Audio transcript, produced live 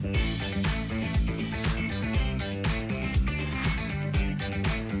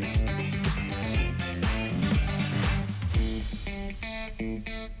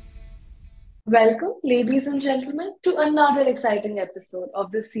Welcome, ladies and gentlemen, to another exciting episode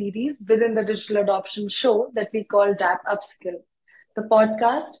of the series within the digital adoption show that we call DAP Upskill, the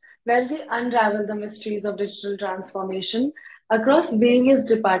podcast where we unravel the mysteries of digital transformation across various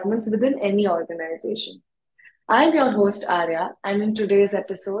departments within any organization. I'm your host, Arya, and in today's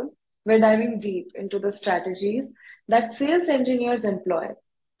episode, we're diving deep into the strategies that sales engineers employ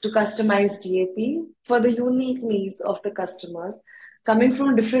to customize DAP for the unique needs of the customers coming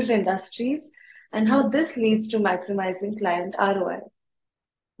from different industries and how this leads to maximizing client ROI.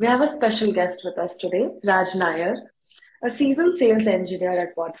 We have a special guest with us today, Raj Nair, a seasoned sales engineer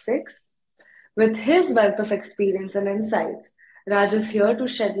at Whatfix. With his wealth of experience and insights, Raj is here to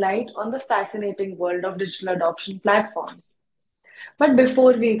shed light on the fascinating world of digital adoption platforms. But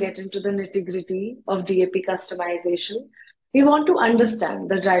before we get into the nitty-gritty of DAP customization, we want to understand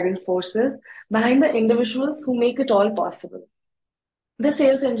the driving forces behind the individuals who make it all possible, the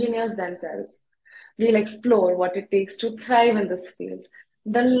sales engineers themselves. We'll explore what it takes to thrive in this field,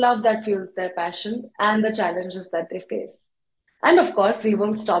 the love that fuels their passion, and the challenges that they face. And of course, we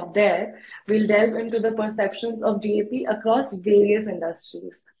won't stop there. We'll delve into the perceptions of DAP across various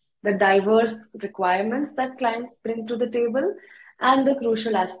industries, the diverse requirements that clients bring to the table, and the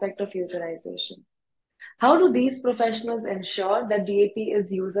crucial aspect of userization. How do these professionals ensure that DAP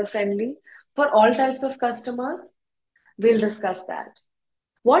is user friendly for all types of customers? We'll discuss that.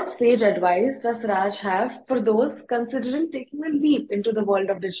 What sage advice does Raj have for those considering taking a leap into the world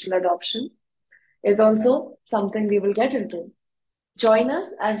of digital adoption? Is also something we will get into. Join us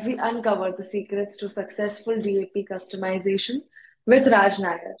as we uncover the secrets to successful DAP customization with Raj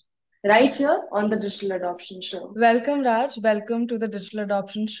Nair, right here on the Digital Adoption Show. Welcome, Raj. Welcome to the Digital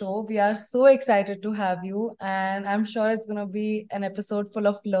Adoption Show. We are so excited to have you, and I'm sure it's going to be an episode full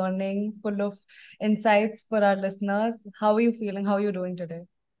of learning, full of insights for our listeners. How are you feeling? How are you doing today?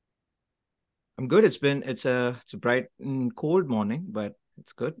 I'm good. It's a bright and cold morning, but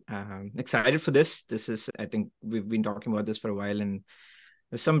it's good. Excited for this. I think we've been talking about this for a while, and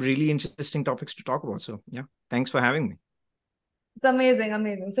there's some really interesting topics to talk about. So yeah, thanks for having me. It's amazing,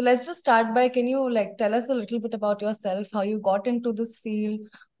 amazing. So let's just start by, can you tell us a little bit about yourself, how you got into this field,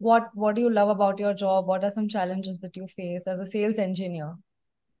 what do you love about your job, what are some challenges that you face as a sales engineer?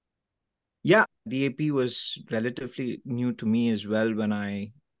 Yeah, DAP was relatively new to me as well when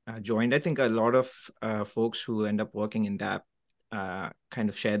I joined. I think a lot of folks who end up working in DAP kind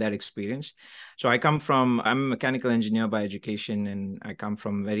of share that experience. So I'm a mechanical engineer by education, and I come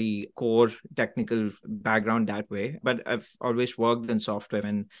from very core technical background that way. But I've always worked in software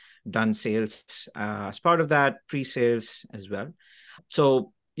and done sales as part of that, pre-sales as well.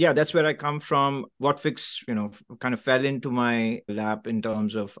 So yeah, that's where I come from. Whatfix, kind of fell into my lap in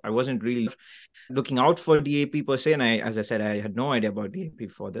terms of I wasn't really looking out for DAP per se. And as I said, I had no idea about DAP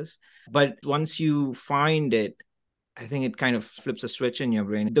for this. But once you find it, I think it kind of flips a switch in your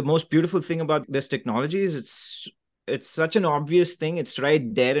brain. The most beautiful thing about this technology is it's such an obvious thing. It's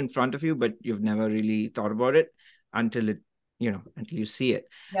right there in front of you, but you've never really thought about it until until you see it.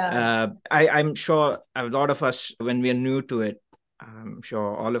 Yeah. I'm sure a lot of us, when we are new to it, I'm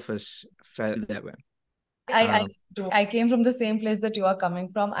sure all of us felt that way. I came from the same place that you are coming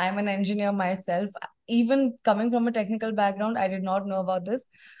from. I'm an engineer myself. Even coming from a technical background, I did not know about this.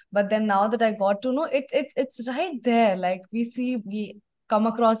 But then now that I got to know it's right there. Like we come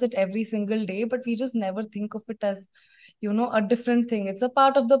across it every single day, but we just never think of it as, a different thing. It's a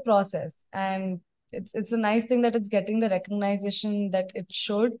part of the process. And it's a nice thing that it's getting the recognition that it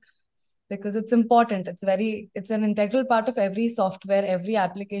should, because it's important. It's an integral part of every software, every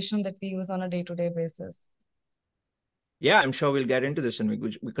application that we use on a day-to-day basis. Yeah, I'm sure we'll get into this,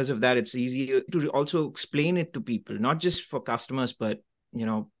 and because of that, it's easy to also explain it to people, not just for customers, but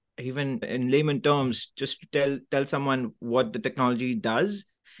even in layman terms, just to tell someone what the technology does.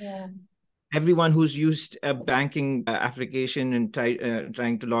 Yeah. Everyone who's used a banking application and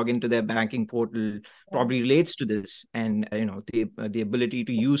trying to log into their banking portal probably relates to this, and the ability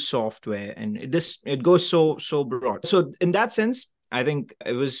to use software, and it goes so broad. So in that sense, I think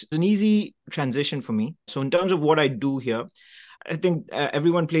it was an easy transition for me. So in terms of what I do here, I think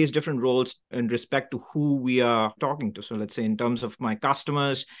everyone plays different roles in respect to who we are talking to. So let's say in terms of my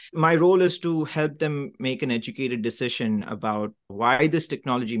customers, my role is to help them make an educated decision about why this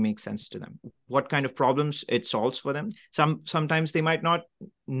technology makes sense to them, what kind of problems it solves for them. Sometimes they might not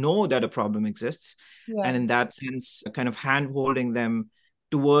know that a problem exists. Yeah. And in that sense, kind of hand-holding them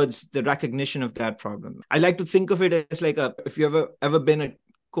towards the recognition of that problem. I like to think of it as like if you ever been a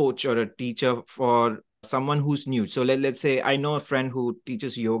coach or a teacher for someone who's new. So let's say I know a friend who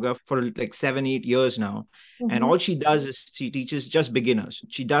teaches yoga for like 7-8 years now. Mm-hmm. And all she does is she teaches just beginners.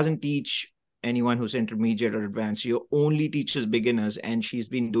 She doesn't teach anyone who's intermediate or advanced. She only teaches beginners, and she's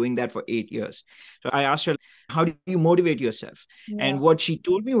been doing that for 8 years. So I asked her, how do you motivate yourself? Yeah. And what she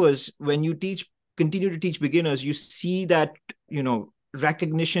told me was, when you continue to teach beginners, you see that,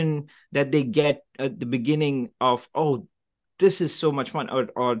 recognition that they get at the beginning of, oh, this is so much fun,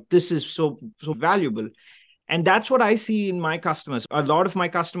 or this is so valuable. And that's what I see in my customers. A lot of my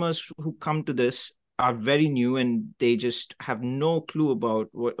customers who come to this are very new, and they just have no clue about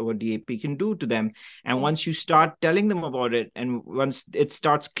what DAP can do to them. And once you start telling them about it, and once it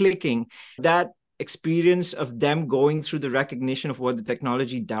starts clicking, that experience of them going through the recognition of what the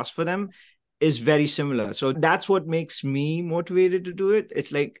technology does for them is very similar. So that's what makes me motivated to do it.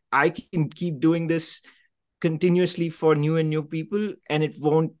 It's like I can keep doing this continuously for new and new people, and it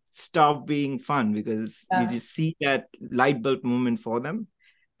won't stop being fun, because you just see that light bulb moment for them,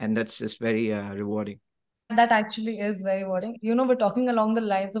 and that's just very rewarding. That actually is very rewarding. We're talking along the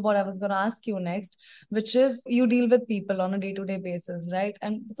lines of what I was going to ask you next, which is you deal with people on a day-to-day basis, right?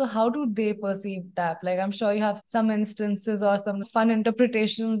 And so how do they perceive that? Like, I'm sure you have some instances or some fun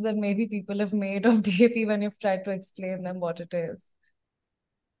interpretations that maybe people have made of DAP when you've tried to explain them what it is.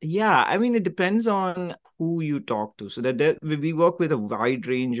 Yeah, I mean, it depends on who you talk to. So that we work with a wide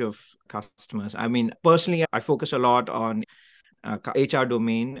range of customers. I mean, personally, I focus a lot on HR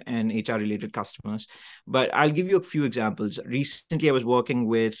domain and HR related customers. But I'll give you a few examples. Recently, I was working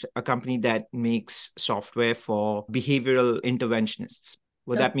with a company that makes software for behavioral interventionists.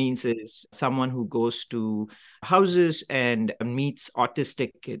 What that means is someone who goes to houses and meets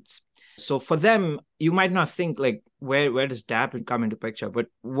autistic kids. So for them, you might not think like, where does DAP come into picture? But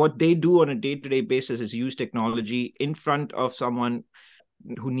what they do on a day-to-day basis is use technology in front of someone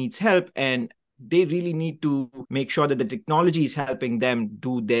who needs help, and they really need to make sure that the technology is helping them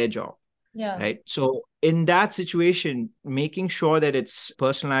do their job. Yeah. Right. So in that situation, making sure that it's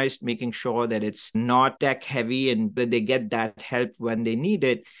personalized, making sure that it's not tech heavy, and that they get that help when they need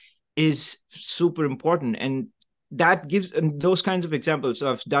it is super important. And that gives, and those kinds of examples.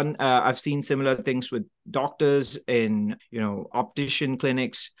 So I've seen similar things with doctors in, optician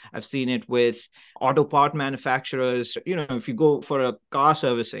clinics. I've seen it with auto part manufacturers. If you go for a car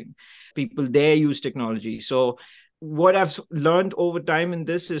servicing, people there use technology. So what I've learned over time in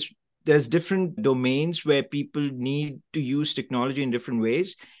this is there's different domains where people need to use technology in different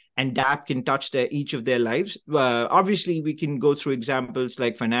ways, and DAP can touch each of their lives. Obviously, we can go through examples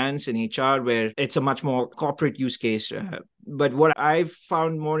like finance and HR, where it's a much more corporate use case. But what I've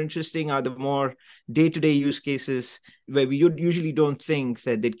found more interesting are the more day-to-day use cases where we usually don't think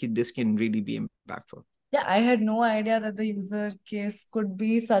that this can really be impactful. Yeah, I had no idea that the user case could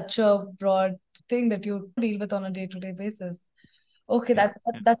be such a broad thing that you deal with on a day-to-day basis. Okay,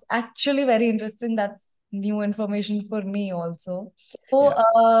 that's actually very interesting. That's new information for me also.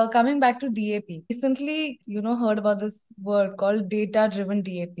 So, coming back to DAP, recently, heard about this word called data-driven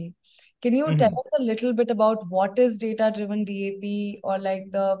DAP. Can you tell us a little bit about what is data-driven DAP, or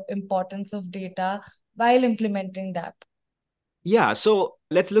like the importance of data while implementing DAP? Yeah, so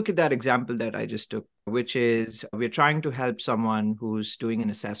let's look at that example that I just took, which is we're trying to help someone who's doing an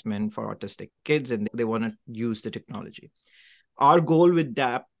assessment for autistic kids, and they want to use the technology. Our goal with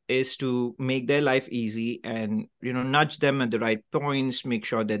DAP is to make their life easy and, nudge them at the right points, make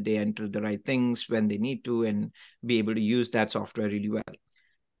sure that they enter the right things when they need to, and be able to use that software really well.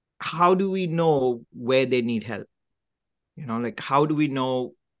 How do we know where they need help? Like, how do we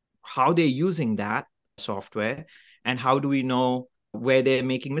know how they're using that software, and how do we know where they're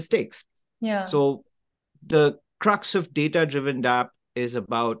making mistakes? Yeah. So the crux of data-driven DAP is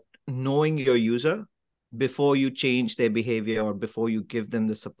about knowing your user before you change their behavior or before you give them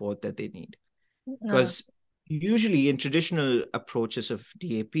the support that they need. Because usually in traditional approaches of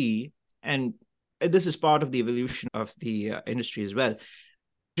DAP, and this is part of the evolution of the industry as well,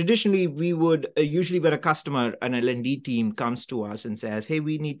 traditionally we would usually, when a customer, an L&D team comes to us and says, hey,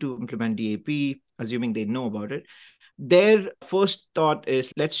 we need to implement DAP, assuming they know about it, their first thought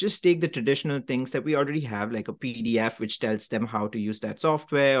is, let's just take the traditional things that we already have, like a PDF, which tells them how to use that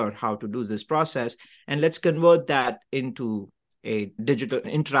software or how to do this process, and let's convert that into a digital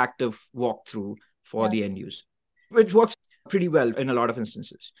interactive walkthrough for the end user, which works pretty well in a lot of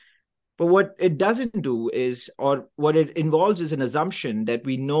instances. But what it doesn't do is, or what it involves is an assumption that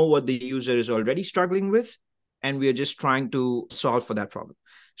we know what the user is already struggling with, and we are just trying to solve for that problem.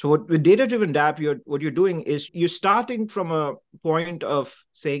 So with data-driven DAP, what you're doing is you're starting from a point of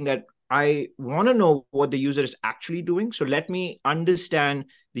saying that I want to know what the user is actually doing. So let me understand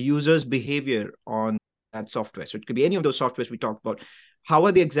the user's behavior on that software. So it could be any of those softwares we talked about. How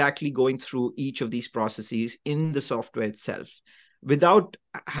are they exactly going through each of these processes in the software itself? without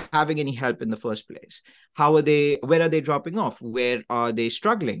having any help in the first place. Where are they dropping off? Where are they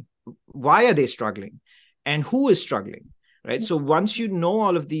struggling? Why are they struggling? And who is struggling? Right. So once you know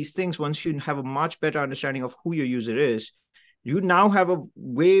all of these things, once you have a much better understanding of who your user is, you now have a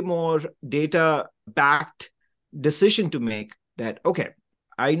way more data backed decision to make that, okay,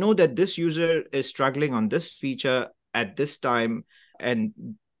 I know that this user is struggling on this feature at this time, and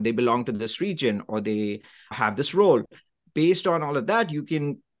they belong to this region or they have this role. Based on all of that, you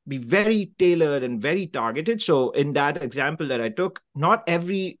can be very tailored and very targeted. So in that example that I took, not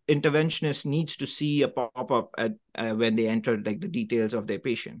every interventionist needs to see a pop-up when they enter like the details of their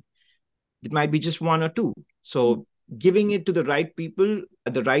patient. It might be just one or two. So giving it to the right people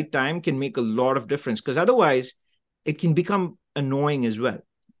at the right time can make a lot of difference, because otherwise it can become annoying as well.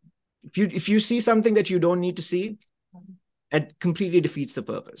 If you see something that you don't need to see, it completely defeats the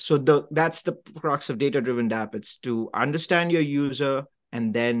purpose. So that's the crux of data-driven DAP. It's to understand your user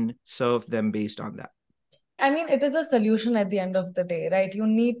and then serve them based on that. I mean, it is a solution at the end of the day, right? You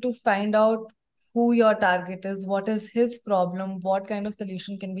need to find out who your target is, what is his problem, what kind of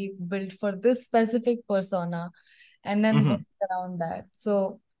solution can be built for this specific persona, and then work around that.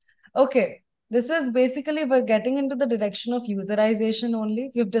 So, okay, this is basically we're getting into the direction of userization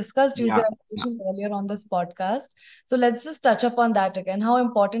only. We've discussed userization earlier on this podcast. So let's just touch upon that again. How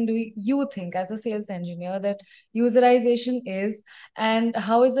important do you think as a sales engineer that userization is, and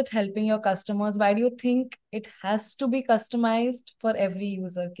how is it helping your customers? Why do you think it has to be customized for every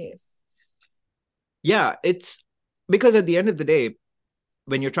user case? Yeah, it's because at the end of the day,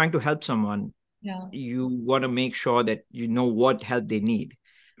 when you're trying to help someone, you want to make sure that you know what help they need.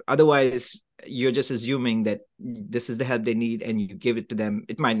 Otherwise, you're just assuming that this is the help they need and you give it to them.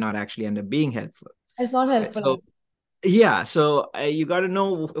 It might not actually end up being helpful. It's not helpful. So you got to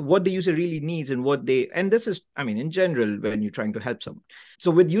know what the user really needs and this is, I mean, in general, when you're trying to help someone. So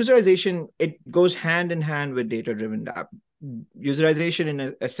with userization, it goes hand in hand with data-driven DAP. Userization,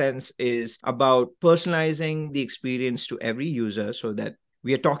 in a sense, is about personalizing the experience to every user so that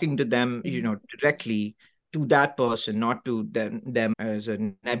we are talking to them, directly to that person, not to them as a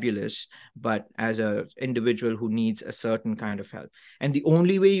nebulous, but as an individual who needs a certain kind of help. And the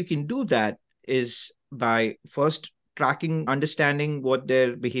only way you can do that is by first tracking, understanding what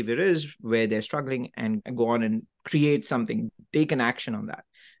their behavior is, where they're struggling, and go on and create something, take an action on that.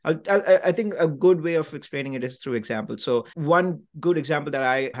 I think a good way of explaining it is through examples. So one good example that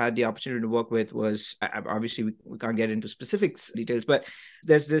I had the opportunity to work with was, obviously we can't get into specific details, but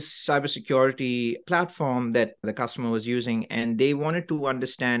there's this cybersecurity platform that the customer was using, and they wanted to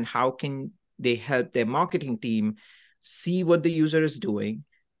understand how can they help their marketing team see what the user is doing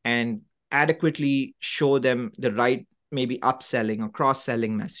and adequately show them the right, maybe upselling or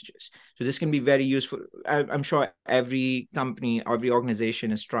cross-selling messages. So this can be very useful. I'm sure every company, every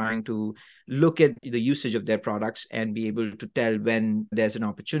organization is trying to look at the usage of their products and be able to tell when there's an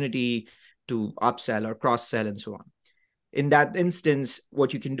opportunity to upsell or cross-sell and so on. In that instance,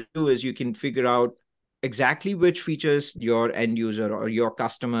 what you can do is you can figure out exactly which features your end user or your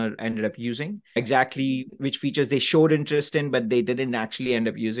customer ended up using, exactly which features they showed interest in, but they didn't actually end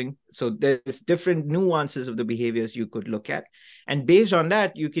up using. So there's different nuances of the behaviors you could look at. And based on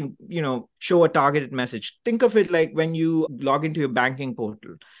that, you can, show a targeted message. Think of it like when you log into your banking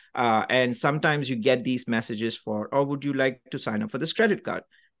portal, and sometimes you get these messages for, oh, would you like to sign up for this credit card?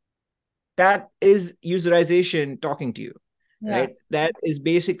 That is userization talking to you, right? That is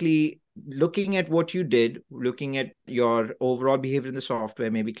basically looking at what you did, looking at your overall behavior in the software,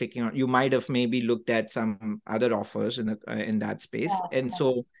 maybe clicking on, you might have maybe looked at some other offers in that space. And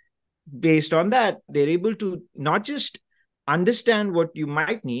so based on that, they're able to not just understand what you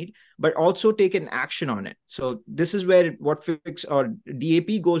might need, but also take an action on it. So this is where Whatfix or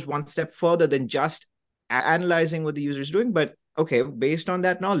DAP goes one step further than just analyzing what the user is doing. But okay, based on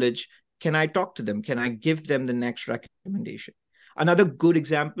that knowledge, can I talk to them? Can I give them the next recommendation? Another good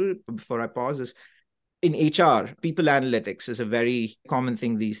example, before I pause, is in HR, people analytics is a very common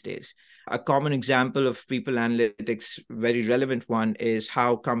thing these days. A common example of people analytics, very relevant one, is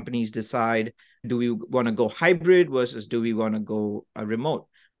how companies decide, do we want to go hybrid versus do we want to go remote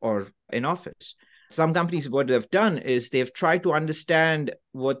or in office? Some companies, what they've done is they've tried to understand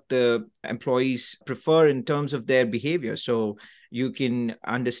what the employees prefer in terms of their behavior. So you can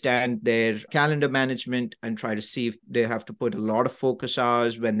understand their calendar management and try to see if they have to put a lot of focus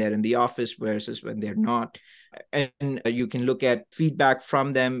hours when they're in the office versus when they're not. And you can look at feedback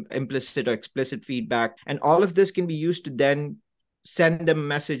from them, implicit or explicit feedback. And all of this can be used to then send them a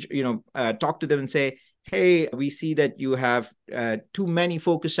message, talk to them and say, hey, we see that you have too many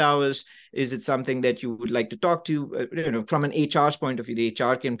focus hours. Is it something that you would like to talk to? From an HR's point of view, the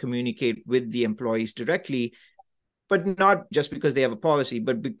HR can communicate with the employees directly, but not just because they have a policy,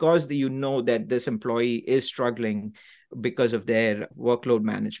 but because that this employee is struggling because of their workload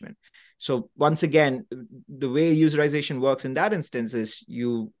management. So once again, the way userization works in that instance is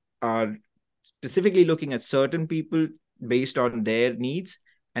you are specifically looking at certain people based on their needs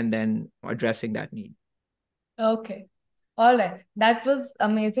and then addressing that need. Okay. All right. That was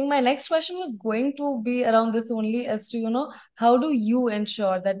amazing. My next question was going to be around this only, as to, how do you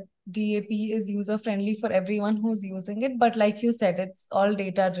ensure that DAP is user friendly for everyone who's using it? But like you said, it's all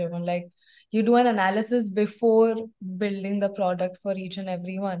data driven. Like you do an analysis before building the product for each and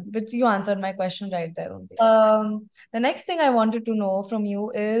every one. But you answered my question right there only. The next thing I wanted to know from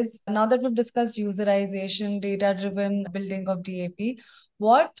you is, now that we've discussed userization, data driven building of DAP,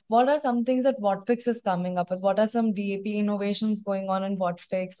 what are some things that Whatfix is coming up with? What are some DAP innovations going on in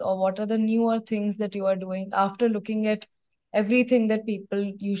Whatfix, or what are the newer things that you are doing after looking at everything that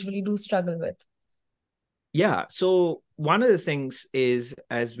people usually do struggle with? Yeah. So one of the things is,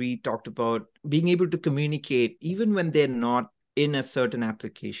 as we talked about, being able to communicate even when they're not in a certain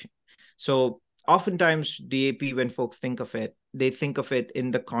application. So oftentimes DAP, when folks think of it, they think of it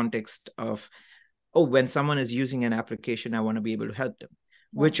in the context of, oh, when someone is using an application, I want to be able to help them,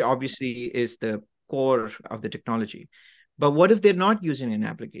 which obviously is the core of the technology. But what if they're not using an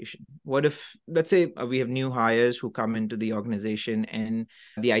application? What if, let's say, we have new hires who come into the organization and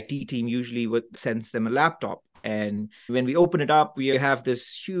the IT team usually sends them a laptop. And when we open it up, we have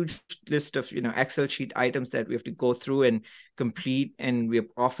this huge list of, Excel sheet items that we have to go through and complete. And we're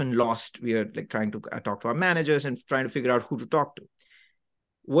often lost. We are like trying to talk to our managers and trying to figure out who to talk to.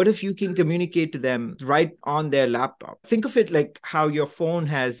 What if you can communicate to them right on their laptop? Think of it like how your phone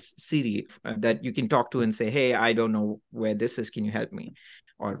has Siri that you can talk to and say, hey, I don't know where this is. Can you help me?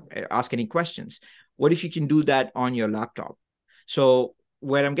 Or ask any questions. What if you can do that on your laptop? So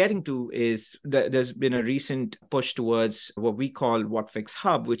where I'm getting to is that there's been a recent push towards what we call Whatfix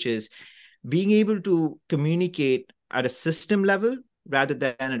Hub, which is being able to communicate at a system level rather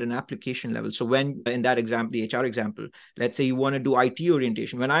than at an application level. So when, in that example, the HR example, let's say you want to do IT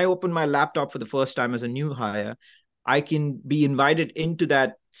orientation. When I open my laptop for the first time as a new hire, I can be invited into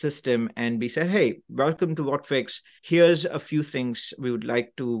that system and be said, hey, welcome to Whatfix. Here's a few things we would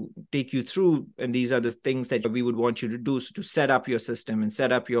like to take you through. And these are the things that we would want you to do to set up your system and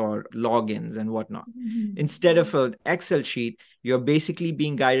set up your logins and whatnot. Mm-hmm. Instead of an Excel sheet, you're basically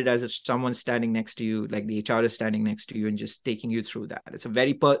being guided as if someone's standing next to you, like the HR is standing next to you and just taking you through that. It's a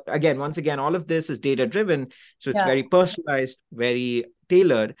very, once again, all of this is data driven. So it's very personalized, very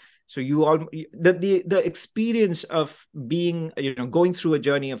tailored. So the experience of being, going through a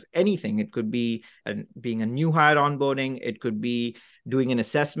journey of anything, it could be being a new hire onboarding, it could be doing an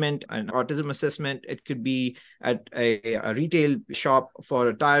assessment, an autism assessment, it could be at a retail shop for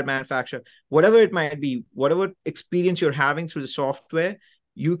a tire manufacturer, whatever it might be, whatever experience you're having through the software,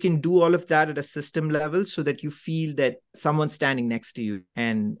 you can do all of that at a system level so that you feel that someone's standing next to you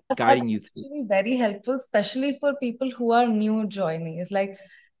and guiding you through. That's actually very helpful, especially for people who are new joinees. Like,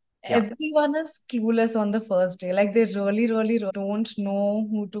 everyone is clueless on the first day. Like they really, really don't know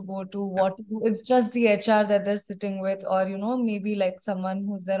who to go to, what to do. It's just the HR that they're sitting with, or, maybe like someone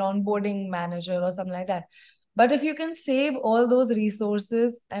who's their onboarding manager or something like that. But if you can save all those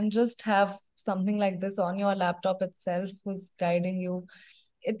resources and just have something like this on your laptop itself who's guiding you,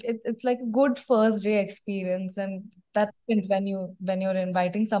 it's like a good first day experience. And that's when you're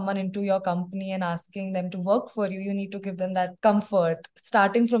inviting someone into your company and asking them to work for you, you need to give them that comfort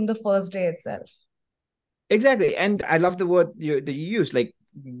starting from the first day itself. Exactly. And I love the word that you use, like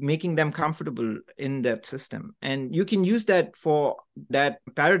making them comfortable in that system. And you can use that for that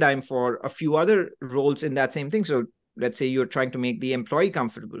paradigm for a few other roles in that same thing. So let's say you're trying to make the employee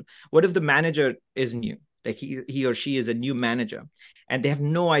comfortable. What if the manager is new? Like he or she is a new manager and they have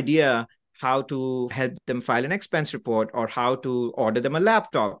no idea how to help them file an expense report or how to order them a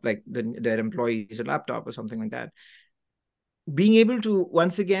laptop, like their employees a laptop or something like that. Being able to,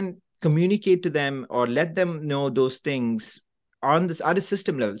 once again, communicate to them or let them know those things on this at a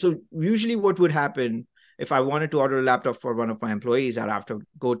system level. So usually what would happen if I wanted to order a laptop for one of my employees, I'd have to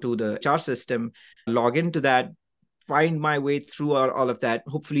go to the HR system, log into that, find my way through all of that.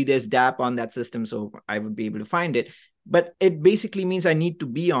 Hopefully there's DAP on that system, so I would be able to find it. But it basically means I need to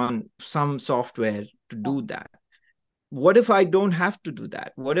be on some software to do that. What if I don't have to do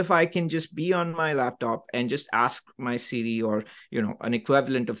that? What if I can just be on my laptop and just ask my Siri or, an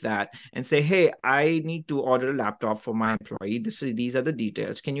equivalent of that and say, hey, I need to order a laptop for my employee. These are the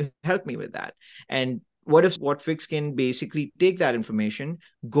details. Can you help me with that? And What if Whatfix can basically take that information,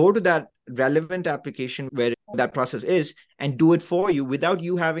 go to that relevant application where that process is, and do it for you without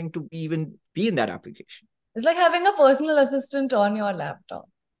you having to even be in that application? It's like having a personal assistant on your laptop.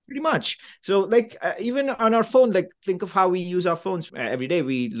 Pretty much. So like even on our phone, like think of how we use our phones every day.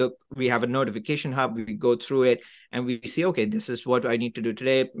 We have a notification hub, we go through it and we see, okay, this is what I need to do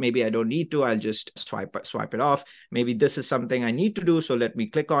today. Maybe I don't need to, I'll just swipe it off. Maybe this is something I need to do, so let me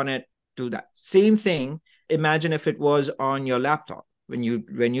click on it, do that. Same thing. Imagine if it was on your laptop. When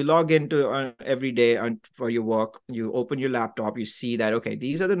you log into every day for your work, you open your laptop, you see that, okay,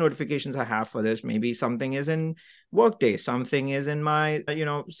 these are the notifications I have for this. Maybe something is in Workday, something is in my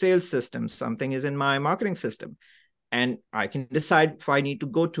sales system, something is in my marketing system, and I can decide if I need to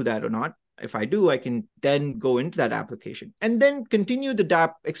go to that or not. If I do, I can then go into that application and then continue the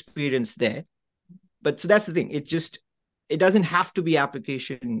DAP experience there. But so that's the thing. It doesn't have to be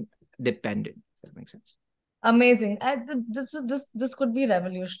application dependent. If that makes sense. Amazing. This could be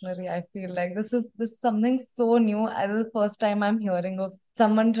revolutionary. I feel like this is something so new. This is the first time I'm hearing of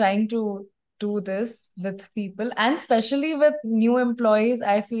someone trying to do this with people, and especially with new employees.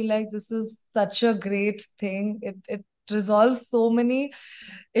 I feel like this is such a great thing. It resolves so many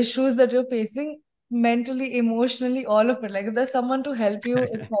issues that you're facing mentally, emotionally, all of it. Like if there's someone to help you,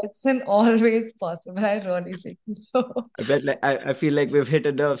 it helps in all ways possible. I really feel so. I bet I feel like we've hit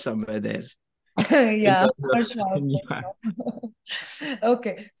a nerve somewhere there. Yeah, for sure, for Yeah. sure.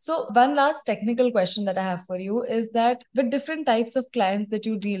 Okay, so one last technical question that I have for you is that with different types of clients that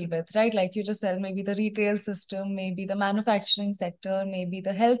you deal with, right? Like you just said, maybe the retail system, maybe the manufacturing sector, maybe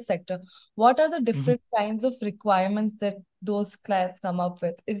the health sector. What are the Mhm. different kinds of requirements that those clients come up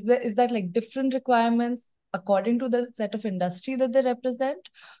with? Is that like different requirements according to the set of industry that they represent,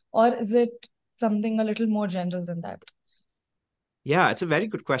 or is it something a little more general than that? Yeah, it's a very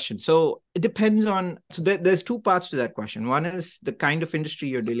good question. So it depends on, so there's two parts to that question. One is the kind of industry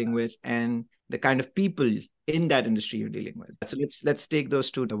you're dealing with and the kind of people in that industry you're dealing with. So let's take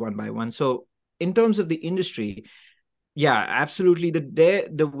those two one by one. So in terms of the industry, yeah, absolutely.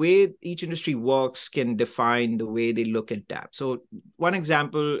 The way each industry works can define the way they look at DAP. So one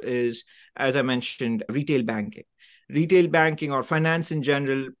example is, as I mentioned, retail banking. Retail banking or finance in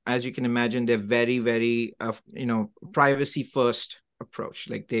general, as you can imagine, they're very, very, privacy first approach.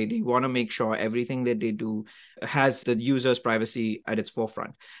 Like they want to make sure everything that they do has the user's privacy at its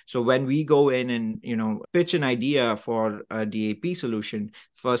forefront. So when we go in and pitch an idea for a DAP solution,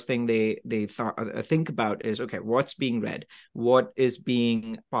 first thing they think about is, okay, what's being read, what is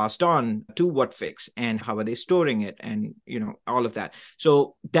being passed on to Whatfix, and how are they storing it, and all of that.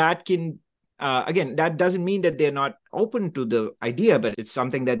 So that can again, that doesn't mean that they're not open to the idea, but it's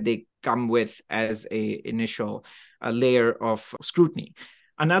something that they come with as a initial layer of scrutiny.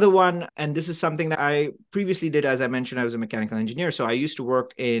 Another one, and this is something that I previously did, as I mentioned, I was a mechanical engineer. So I used to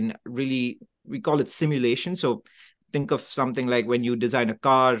work in really, we call it simulation. So think of something like when you design a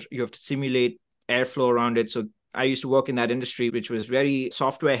car, you have to simulate airflow around it. So I used to work in that industry, which was very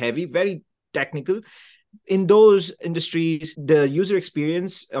software heavy, very technical. In those industries, the user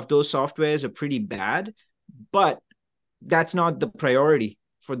experience of those softwares are pretty bad, but that's not the priority.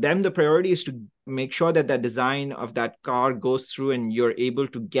 For them, the priority is to make sure that the design of that car goes through and you're able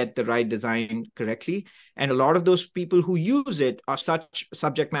to get the right design correctly. And a lot of those people who use it are such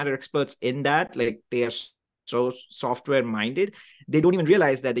subject matter experts in that, like they are so software minded, they don't even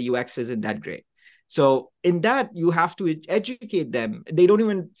realize that the UX isn't that great. So in that, you have to educate them. They don't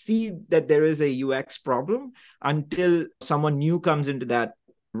even see that there is a UX problem until someone new comes into that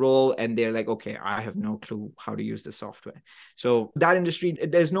role and they're like, okay, I have no clue how to use the software. So that industry,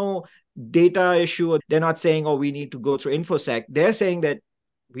 there's no data issue. They're not saying, oh, we need to go through InfoSec. They're saying that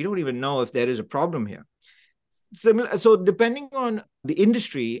we don't even know if there is a problem here. Similar, so depending on the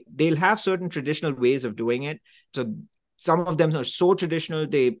industry, they'll have certain traditional ways of doing it. So some of them are so traditional,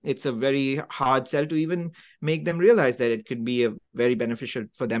 it's a very hard sell to even make them realize that it could be a very beneficial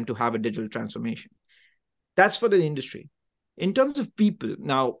for them to have a digital transformation. That's for the industry. In terms of people,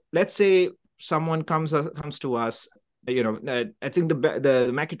 now let's say someone comes to us. I think the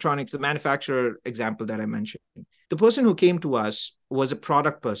mechatronics, the manufacturer example that I mentioned, the person who came to us was a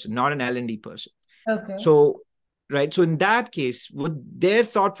product person, not an L&D person. Okay. So, right. So in that case, what their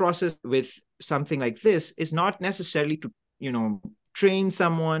thought process with something like this is not necessarily to, train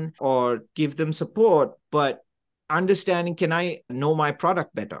someone or give them support, but understanding, can I know my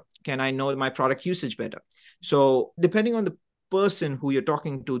product better? Can I know my product usage better? So depending on the person who you're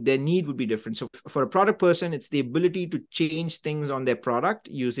talking to, their need would be different. So for a product person, it's the ability to change things on their product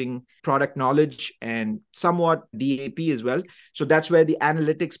using product knowledge and somewhat DAP as well. So that's where the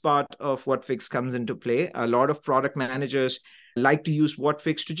analytics part of Whatfix comes into play. A lot of product managers like to use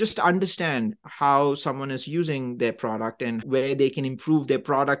Whatfix to just understand how someone is using their product and where they can improve their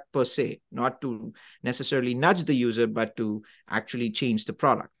product per se, not to necessarily nudge the user, but to actually change the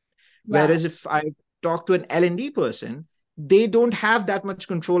product. Yeah. Whereas if I talk to an L&D person, they don't have that much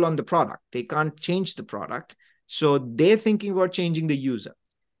control on the product. They can't change the product. So they're thinking about changing the user.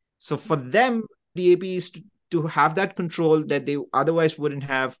 So for them, DAP is to have that control that they otherwise wouldn't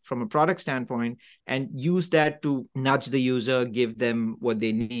have from a product standpoint, and use that to nudge the user, give them what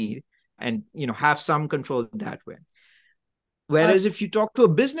they need, and have some control that way. Whereas if you talk to a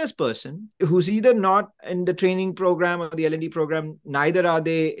business person who's either not in the training program or the L&D program, neither are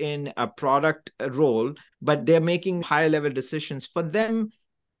they in a product role, but they're making higher level decisions. For them,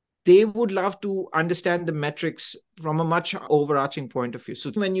 they would love to understand the metrics from a much overarching point of view.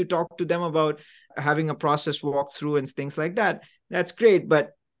 So when you talk to them about having a process walkthrough and things like that, that's great.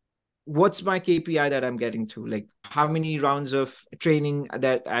 But what's my KPI that I'm getting to? Like, how many rounds of training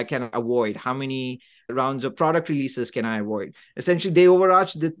that I can avoid? How many rounds of product releases can I avoid? Essentially, they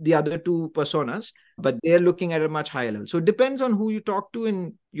overarch the other two personas, but they're looking at a much higher level. So it depends on who you talk to,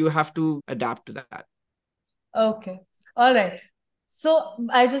 and you have to adapt to that. Okay. All right. So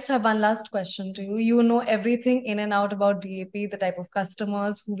I just have one last question to you. You know everything in and out about DAP, the type of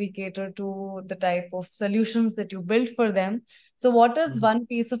customers who we cater to, the type of solutions that you build for them. So what is one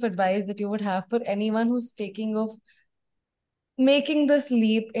piece of advice that you would have for anyone who's making this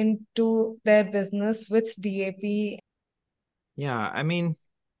leap into their business with DAP? Yeah, I mean,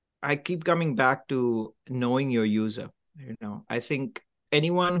 I keep coming back to knowing your user. I think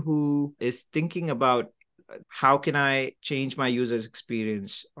anyone who is thinking about how can I change my user's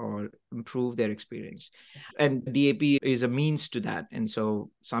experience or improve their experience, and DAP is a means to that. And so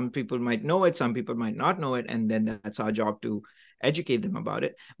some people might know it, some people might not know it, and then that's our job to educate them about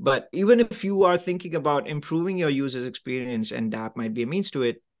it. But even if you are thinking about improving your user's experience and DAP might be a means to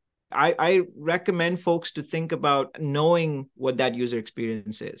it, I recommend folks to think about knowing what that user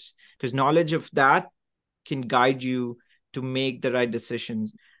experience is, because knowledge of that can guide you to make the right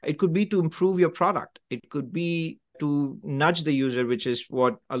decisions. It could be to improve your product. It could be to nudge the user, which is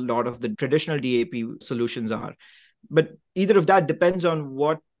what a lot of the traditional DAP solutions are. But either of that depends on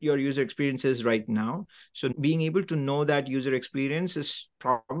what your user experience is right now. So being able to know that user experience is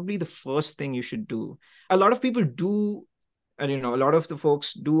probably the first thing you should do. A lot of people do, and a lot of the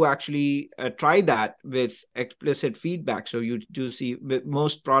folks do actually try that with explicit feedback. So you do see with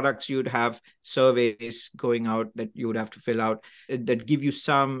most products, you'd have surveys going out that you would have to fill out that give you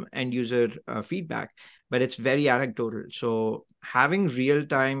some end user feedback, but it's very anecdotal. So having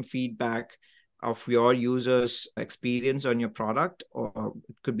real-time feedback of your users' experience on your product, or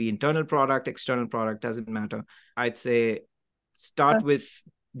it could be internal product, external product, doesn't matter. I'd say start with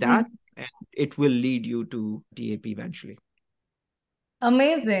that, and it will lead you to DAP eventually.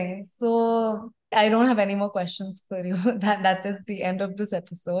 Amazing. So I don't have any more questions for you. That is the end of this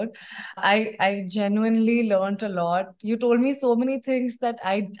episode. I genuinely learned a lot. You told me so many things that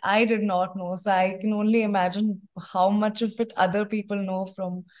I did not know. So I can only imagine how much of it other people know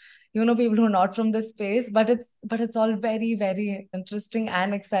from people who are not from this space. But it's all very, very interesting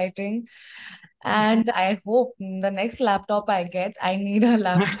and exciting. And I hope the next laptop I get, I need a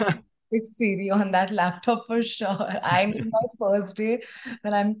laptop. Siri on that laptop for sure. I need my first day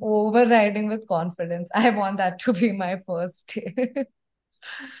when I'm overriding with confidence. I want that to be my first day.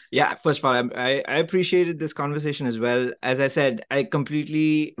 Yeah, first of all, I appreciated this conversation as well. As I said, I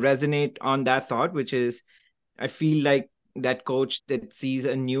completely resonate on that thought, which is I feel like that coach that sees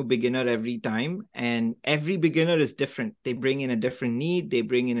a new beginner every time, and every beginner is different. They bring in a different need, they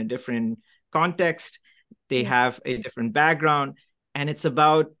bring in a different context, they have a different background, and it's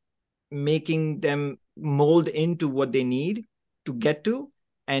about making them mold into what they need to get to,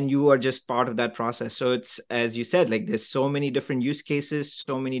 and you are just part of that process. So it's, as you said, like there's so many different use cases,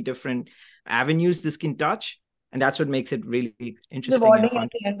 so many different avenues this can touch, and that's what makes it really interesting Rewarding and fun. at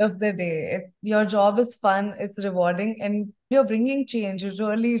the end of the day. Your job is fun, it's rewarding, and you're bringing change. You're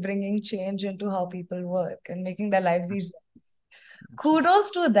really bringing change into how people work and making their lives easier.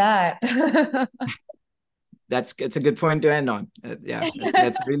 Kudos to that. It's a good point to end on. Yeah,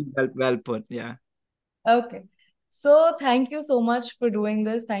 that's really well put. Yeah. Okay. So thank you so much for doing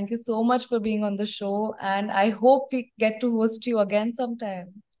this. Thank you so much for being on the show. And I hope we get to host you again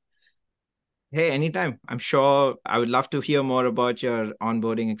sometime. Hey, anytime. I'm sure I would love to hear more about your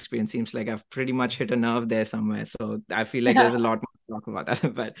onboarding experience. Seems like I've pretty much hit a nerve there somewhere. So I feel like there's a lot more to talk about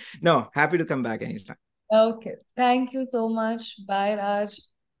that. But no, happy to come back anytime. Okay. Thank you so much. Bye, Raj.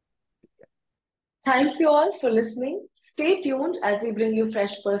 Thank you all for listening. Stay tuned as we bring you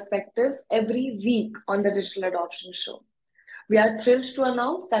fresh perspectives every week on the Digital Adoption Show. We are thrilled to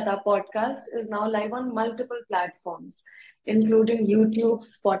announce that our podcast is now live on multiple platforms, including YouTube,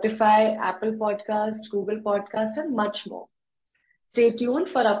 Spotify, Apple Podcast, Google Podcast, and much more. Stay tuned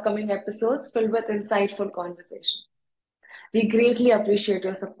for upcoming episodes filled with insightful conversations. We greatly appreciate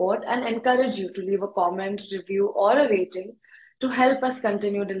your support and encourage you to leave a comment, review, or a rating to help us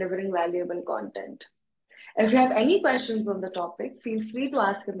continue delivering valuable content. If you have any questions on the topic, feel free to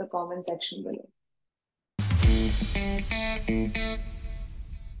ask in the comment section below.